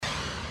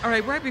All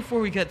right, right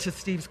before we get to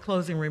Steve's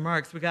closing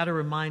remarks, we got to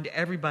remind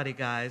everybody,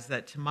 guys,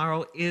 that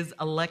tomorrow is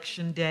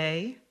Election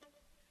Day.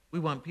 We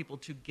want people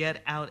to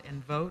get out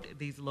and vote.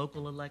 These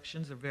local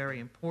elections are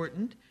very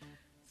important.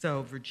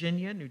 So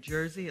Virginia, New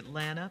Jersey,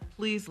 Atlanta,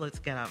 please let's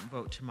get out and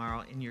vote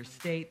tomorrow in your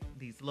state.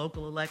 These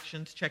local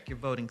elections, check your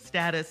voting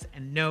status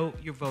and know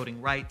your voting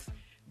rights.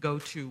 Go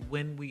to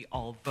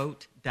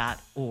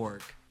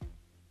whenweallvote.org.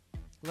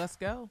 Let's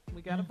go.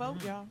 We got to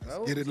vote, y'all.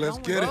 Get it, let's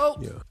get it.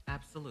 Yeah.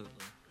 Absolutely.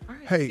 All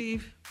right, Hey,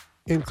 Steve.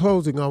 in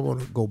closing, I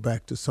want to go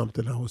back to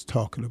something I was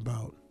talking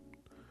about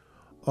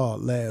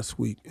last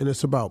week, and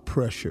it's about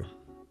pressure.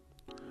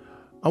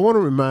 I want to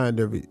remind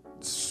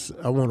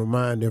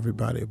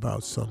everybody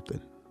about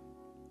something.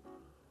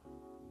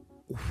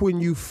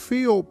 When you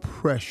feel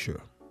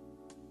pressure,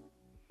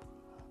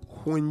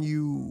 when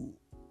you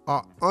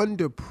are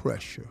under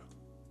pressure,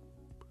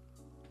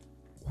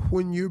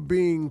 when you're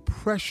being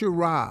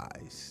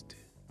pressurized,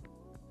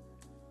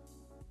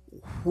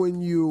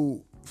 when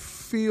you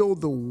feel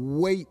the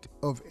weight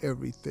of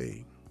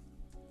everything,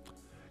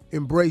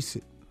 embrace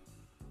it.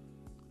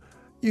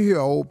 You hear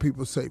old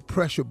people say,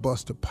 pressure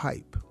bust a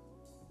pipe.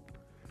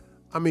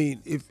 I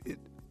mean,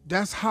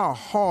 that's how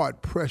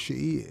hard pressure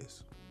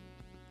is.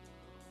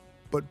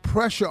 But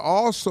pressure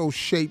also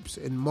shapes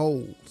and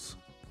molds.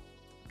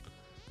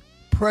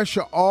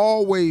 Pressure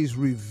always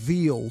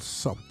reveals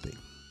something.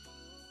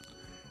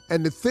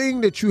 And the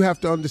thing that you have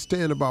to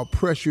understand about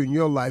pressure in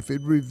your life,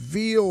 it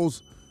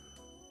reveals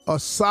a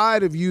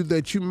side of you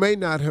that you may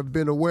not have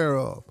been aware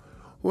of.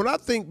 When I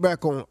think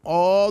back on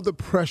all the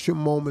pressure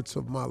moments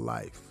of my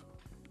life,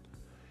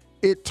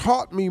 it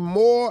taught me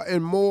more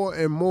and more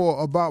and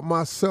more about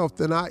myself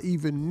than I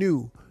even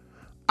knew.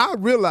 I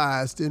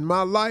realized in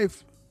my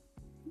life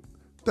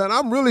that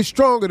I'm really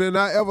stronger than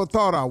I ever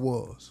thought I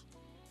was.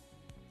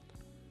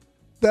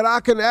 That I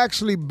can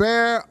actually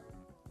bear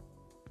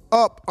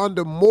up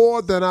under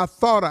more than I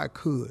thought I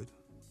could.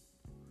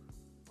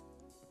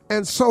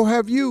 And so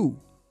have you.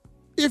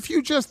 If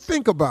you just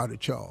think about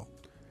it, y'all.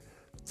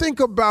 Think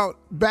about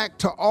back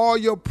to all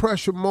your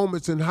pressure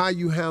moments and how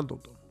you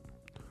handled them.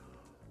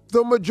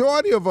 The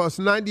majority of us,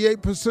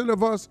 98%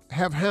 of us,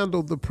 have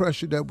handled the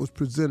pressure that was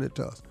presented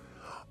to us.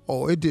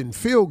 Oh, it didn't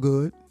feel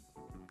good.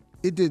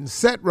 It didn't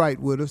set right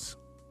with us.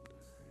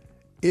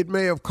 It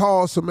may have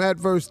caused some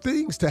adverse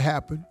things to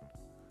happen,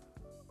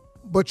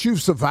 but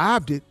you've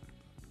survived it.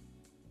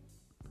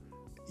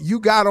 You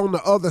got on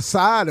the other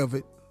side of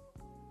it.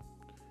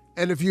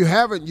 And if you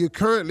haven't, you're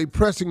currently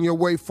pressing your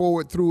way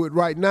forward through it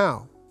right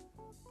now.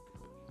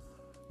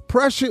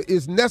 Pressure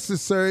is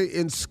necessary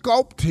in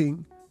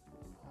sculpting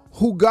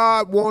who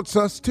God wants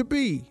us to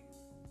be.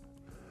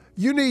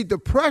 You need the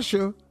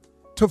pressure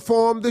to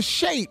form the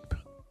shape.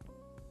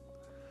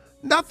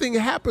 Nothing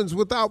happens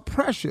without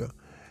pressure.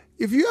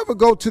 If you ever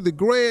go to the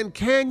Grand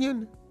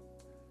Canyon,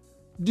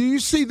 do you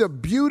see the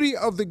beauty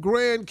of the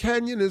Grand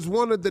Canyon is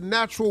one of the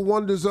natural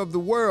wonders of the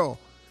world?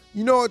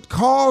 You know what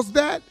caused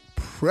that?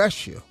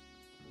 Pressure.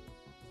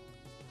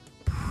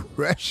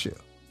 Pressure.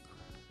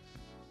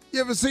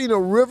 You ever seen a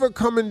river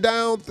coming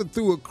down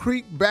through a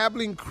creek,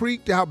 babbling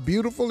creek, how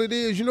beautiful it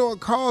is? You know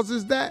what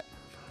causes that?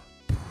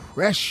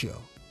 Pressure.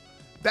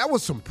 That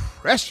was some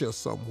pressure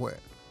somewhere.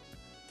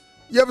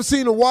 You ever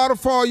seen a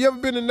waterfall? You ever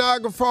been to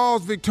Niagara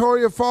Falls,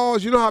 Victoria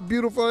Falls? You know how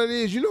beautiful it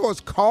is? You know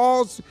what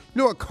causes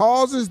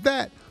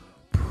that?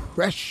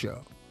 Pressure.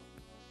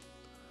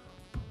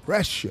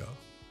 Pressure.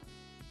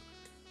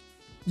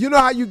 You know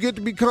how you get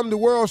to become the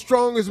world's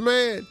strongest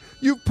man?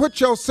 You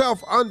put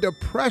yourself under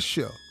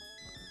pressure.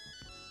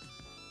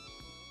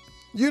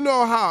 You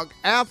know how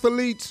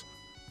athletes,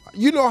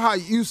 you know how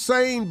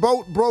Usain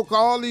Bolt broke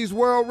all these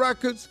world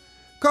records?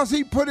 Because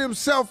he put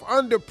himself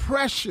under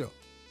pressure.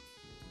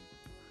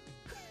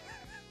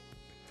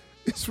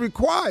 It's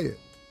required.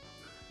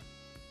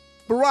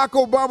 Barack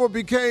Obama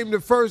became the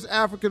first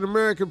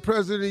African-American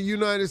president of the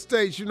United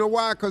States. You know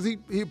why? Because he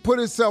put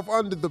himself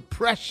under the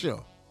pressure.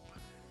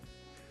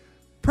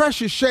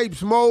 Pressure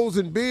shapes, molds,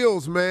 and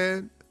builds,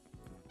 man.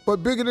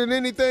 But bigger than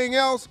anything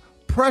else,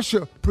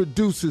 pressure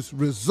produces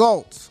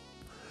results.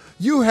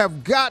 You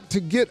have got to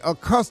get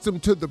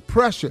accustomed to the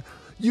pressure.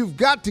 You've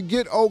got to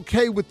get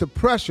okay with the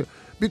pressure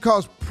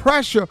because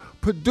pressure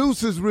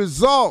produces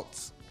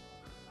results.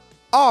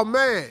 Oh,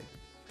 man.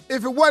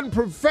 If it wasn't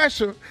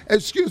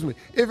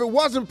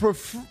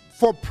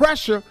for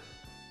pressure,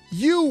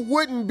 you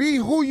wouldn't be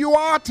who you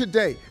are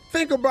today.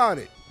 Think about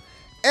it.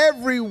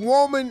 Every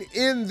woman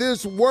in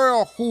this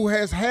world who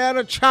has had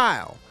a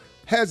child,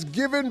 has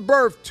given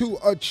birth to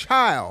a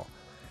child,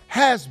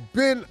 has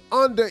been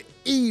under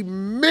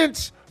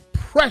immense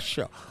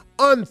pressure,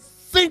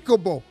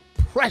 unthinkable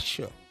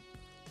pressure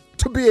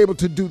to be able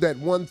to do that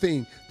one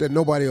thing that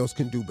nobody else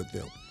can do but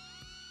them.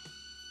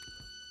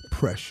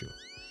 Pressure.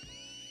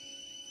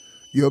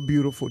 Your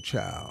beautiful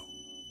child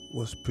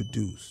was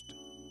produced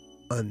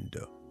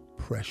under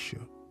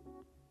pressure.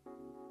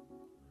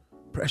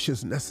 Pressure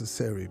is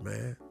necessary,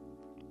 man.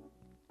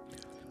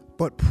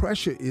 But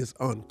pressure is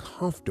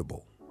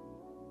uncomfortable.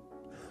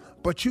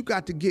 But you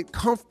got to get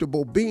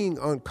comfortable being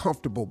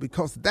uncomfortable,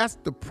 because that's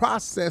the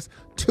process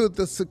to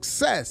the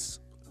success.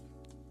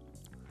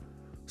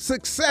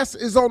 Success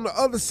is on the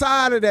other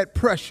side of that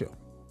pressure.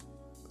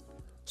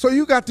 So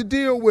you got to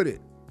deal with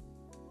it.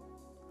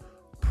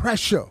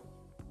 Pressure.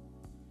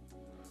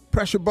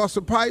 Pressure busts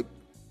a pipe,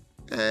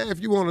 if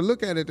you want to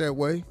look at it that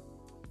way.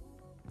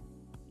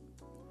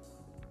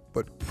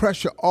 But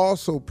pressure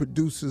also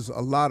produces a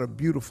lot of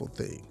beautiful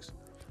things.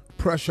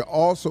 Pressure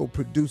also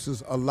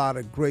produces a lot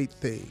of great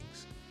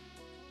things.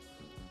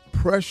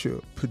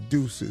 Pressure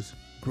produces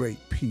great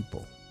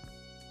people.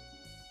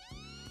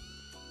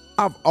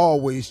 I've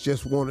always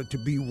just wanted to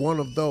be one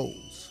of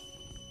those.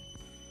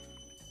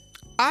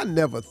 I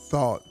never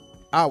thought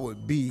I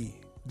would be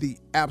the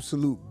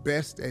absolute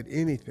best at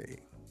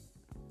anything.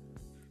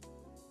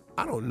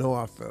 I don't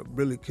know if I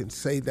really can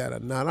say that or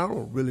not. I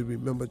don't really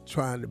remember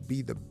trying to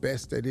be the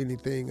best at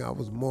anything. I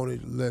was more or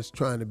less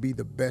trying to be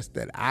the best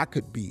that I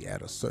could be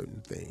at a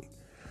certain thing.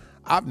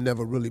 I've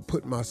never really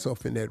put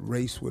myself in that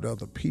race with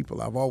other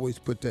people. I've always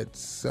put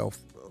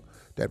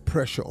that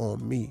pressure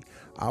on me.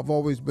 I've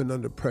always been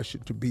under pressure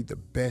to be the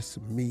best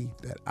me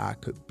that I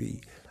could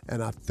be.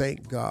 And I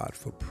thank God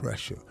for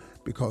pressure,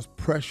 because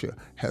pressure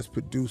has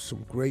produced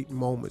some great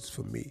moments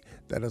for me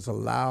that has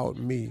allowed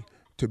me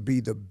to be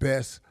the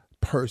best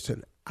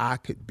person I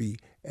could be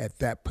at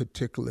that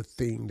particular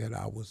thing that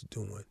I was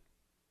doing.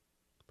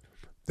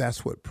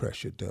 That's what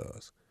pressure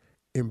does.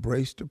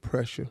 Embrace the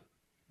pressure,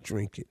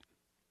 drink it.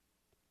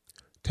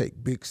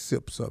 Take big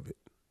sips of it.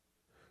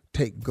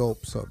 Take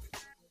gulps of it,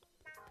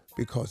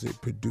 because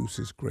it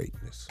produces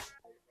greatness.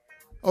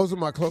 Those are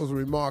my closing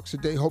remarks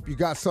today. Hope you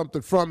got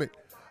something from it.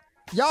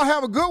 Y'all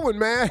have a good one,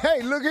 man.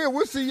 Hey, look here.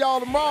 We'll see y'all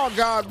tomorrow,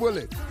 God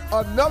willing.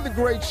 Another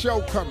great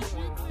show coming.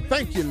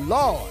 Thank you,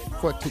 Lord,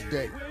 for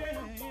today.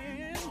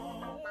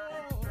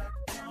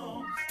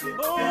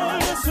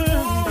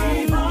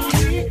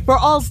 For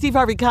all Steve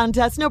Harvey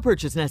contests, no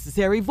purchase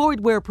necessary, void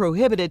where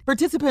prohibited.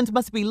 Participants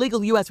must be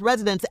legal U.S.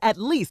 residents at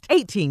least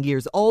 18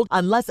 years old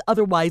unless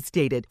otherwise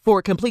stated.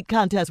 For complete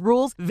contest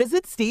rules,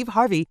 visit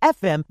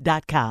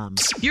SteveHarveyFM.com.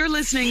 You're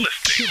listening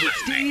to the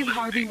Steve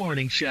Harvey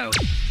Morning Show.